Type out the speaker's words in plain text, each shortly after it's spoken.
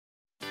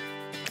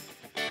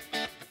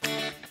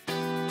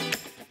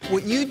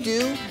What you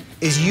do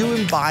is you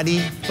embody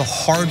the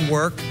hard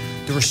work,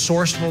 the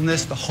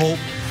resourcefulness, the hope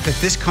that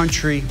this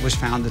country was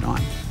founded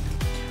on.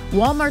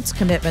 Walmart's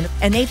commitment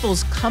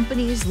enables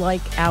companies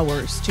like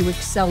ours to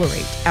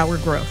accelerate our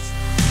growth.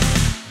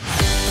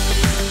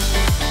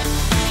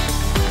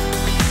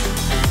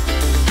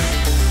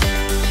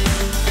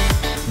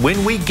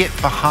 When we get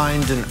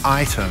behind an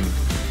item,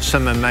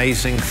 some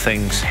amazing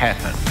things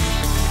happen.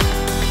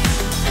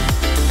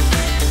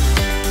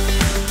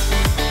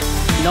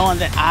 Knowing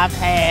that I've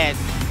had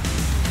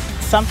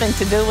something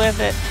to do with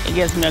it, it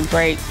gives me a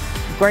great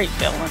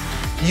feeling.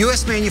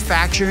 U.S.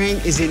 manufacturing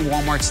is in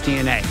Walmart's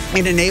DNA.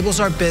 It enables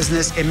our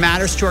business, it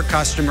matters to our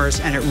customers,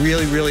 and it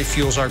really, really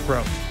fuels our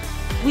growth.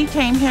 We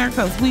came here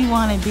because we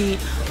want to be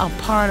a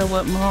part of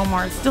what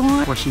Walmart's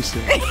doing. What she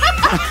said.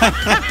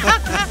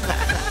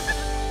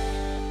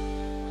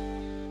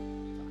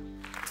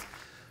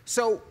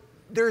 So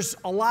there's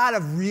a lot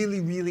of really,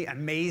 really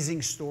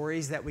amazing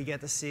stories that we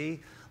get to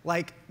see,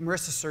 like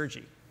Marisa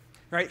Sergi,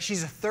 right?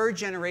 She's a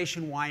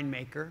third-generation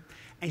winemaker,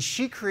 and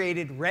she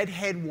created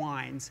RedHead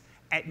wines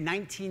at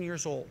 19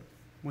 years old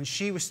when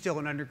she was still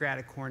an undergrad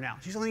at Cornell.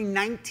 She was only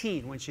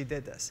 19 when she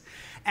did this.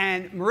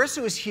 And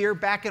Marisa was here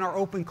back in our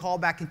open call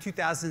back in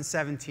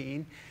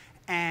 2017,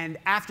 and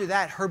after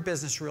that, her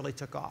business really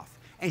took off.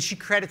 And she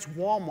credits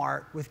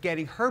Walmart with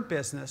getting her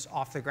business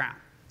off the ground.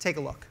 Take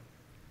a look.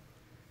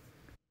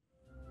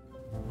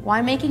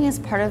 Winemaking is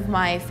part of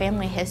my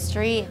family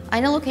history. I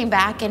know looking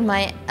back in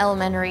my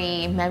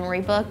elementary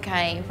memory book,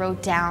 I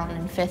wrote down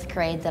in 5th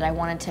grade that I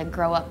wanted to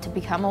grow up to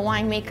become a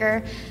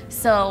winemaker.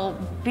 So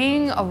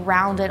being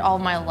around it all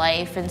my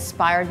life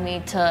inspired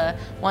me to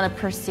want to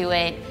pursue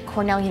it.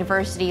 Cornell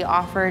University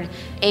offered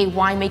a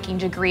winemaking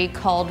degree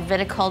called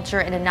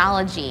Viticulture and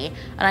Enology,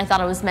 and I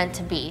thought it was meant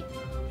to be.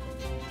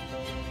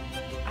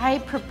 I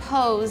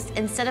proposed,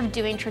 instead of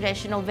doing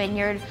traditional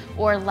vineyard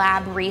or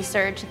lab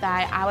research,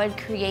 that I would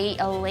create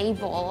a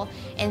label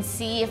and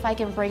see if I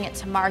can bring it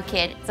to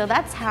market. So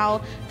that's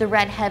how the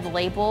RedHead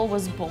label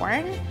was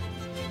born.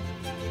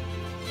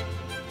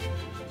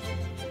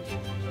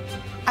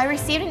 I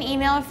received an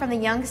email from the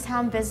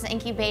Youngstown Business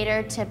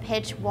Incubator to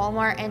pitch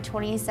Walmart in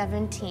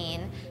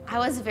 2017. I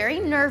was very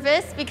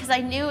nervous because I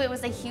knew it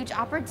was a huge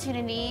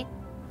opportunity.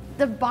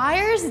 The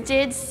buyers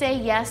did say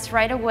yes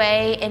right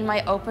away in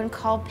my open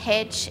call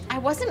pitch. I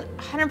wasn't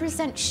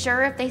 100%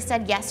 sure if they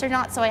said yes or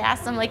not, so I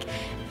asked them, like,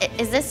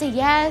 is this a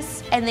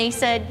yes? And they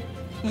said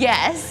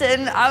yes,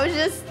 and I was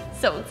just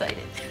so excited.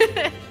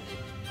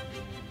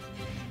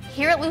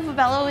 Here at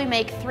Luva, we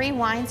make 3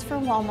 wines for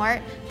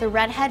Walmart: the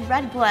RedHead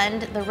Red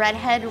Blend, the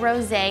RedHead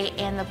Rosé,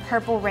 and the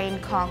Purple Rain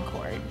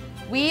Concord.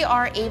 We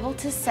are able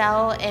to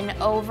sell in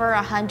over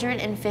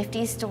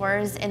 150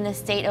 stores in the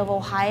state of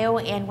Ohio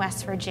and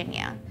West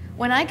Virginia.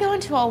 When I go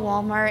into a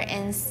Walmart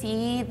and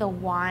see the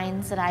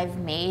wines that I've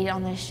made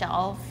on the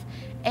shelf,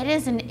 it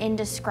is an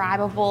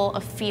indescribable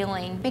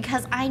feeling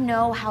because I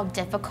know how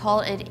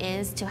difficult it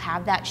is to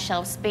have that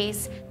shelf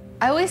space.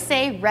 I always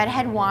say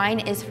RedHead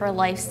wine is for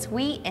life's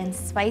sweet and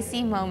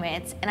spicy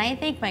moments, and I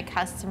think my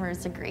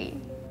customers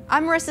agree.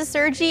 I'm Marisa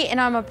Sergi,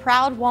 and I'm a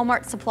proud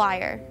Walmart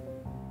supplier.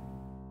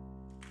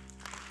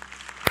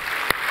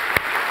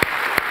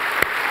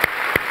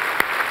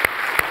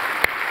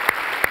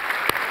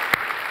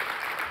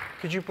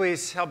 Could you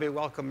please help me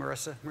welcome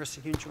Marisa?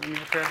 Marisa, can you join me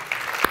up there?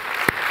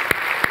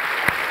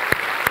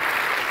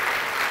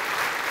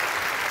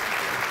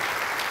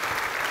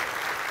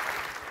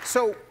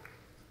 So,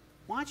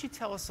 why don't you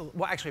tell us,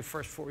 well, actually,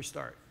 first, before we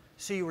start.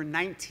 So you were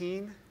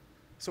 19.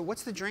 So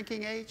what's the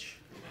drinking age?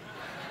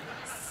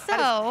 So,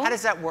 how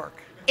does that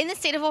work? In the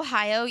state of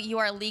Ohio, you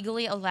are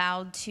legally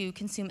allowed to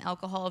consume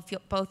alcohol if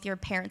both your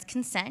parents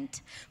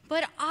consent,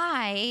 but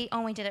I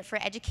only did it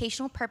for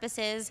educational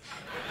purposes.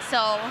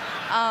 So,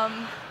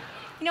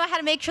 you know, I had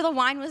to make sure the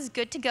wine was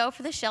good to go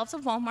for the shelves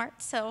of Walmart,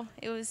 so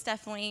it was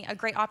definitely a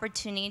great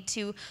opportunity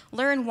to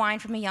learn wine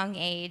from a young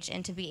age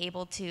and to be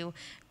able to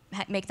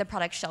make the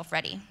product shelf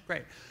ready.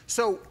 Great.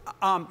 So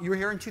you were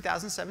here in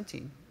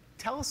 2017.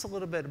 Tell us a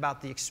little bit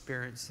about the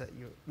experience that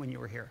when you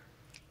were here.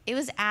 It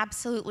was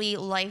absolutely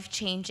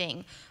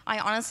life-changing. I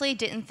honestly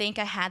didn't think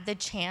I had the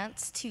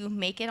chance to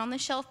make it on the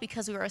shelf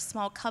because we were a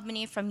small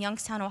company from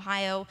Youngstown,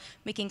 Ohio,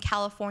 making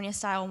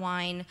California-style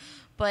wine,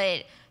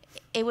 but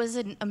it was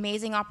an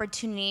amazing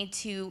opportunity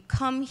to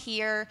come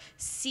here,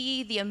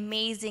 see the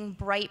amazing,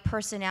 bright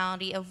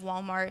personality of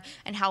Walmart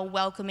and how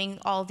welcoming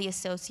all the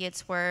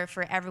associates were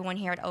for everyone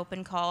here at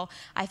Open Call.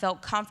 I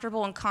felt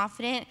comfortable and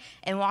confident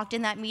and walked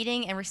in that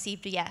meeting and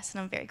received a yes,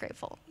 and I'm very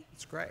grateful.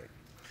 That's great.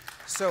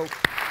 So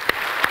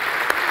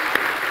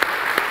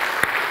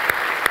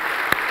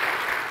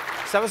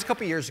that was a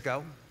couple years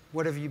ago.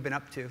 What have you been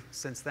up to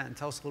since then?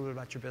 Tell us a little bit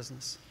about your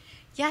business.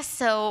 Yes,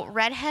 so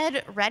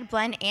RedHead Red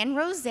Blend and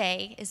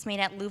Rosé is made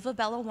at Luva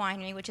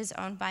Winery, which is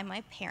owned by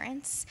my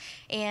parents.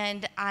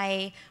 And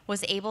I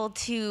was able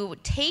to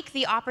take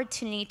the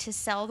opportunity to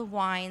sell the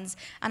wines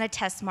on a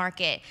test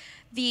market.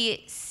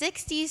 The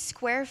 60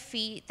 square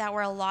feet that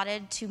were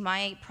allotted to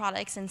my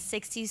products in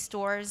 60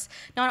 stores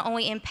not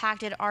only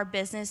impacted our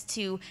business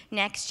to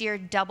next year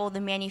double the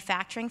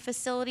manufacturing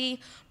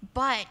facility,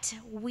 but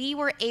we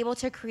were able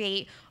to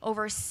create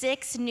over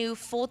 6 new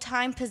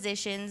full-time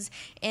positions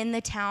in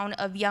the town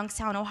of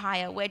Youngstown,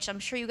 Ohio, which I'm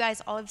sure you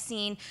guys all have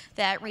seen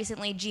that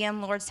recently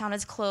GM Lordstown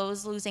has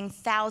closed, losing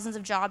thousands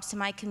of jobs to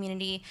my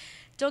community.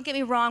 Don't get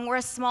me wrong, we're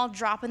a small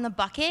drop in the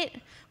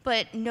bucket,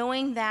 but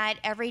knowing that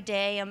every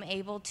day I'm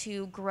able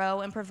to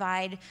grow and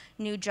provide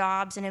new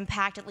jobs and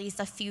impact at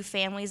least a few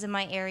families in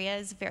my area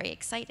is very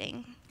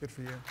exciting. Good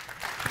for you.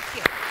 Thank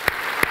you.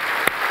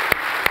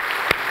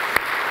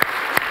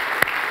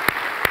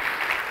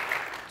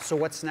 So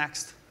what's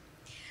next?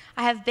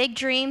 I have big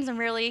dreams. I'm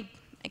really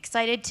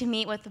excited to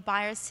meet with the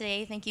buyers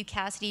today. Thank you,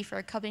 Cassidy, for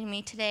accompanying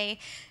me today.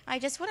 I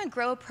just want to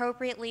grow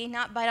appropriately,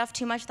 not bite off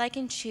too much that I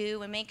can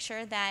chew, and make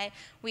sure that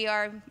we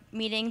are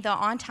meeting the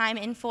on-time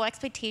in full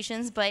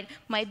expectations. But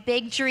my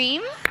big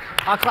dream...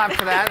 I'll clap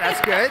for that.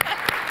 That's good.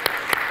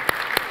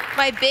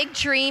 My big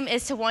dream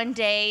is to one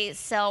day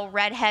sell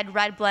RedHead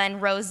Red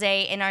Blend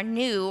Rosé in our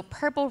new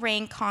Purple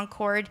Rain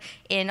Concord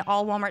in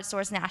all Walmart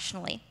stores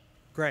nationally.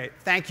 Great.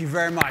 Thank you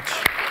very much.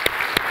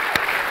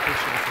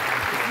 Appreciate it.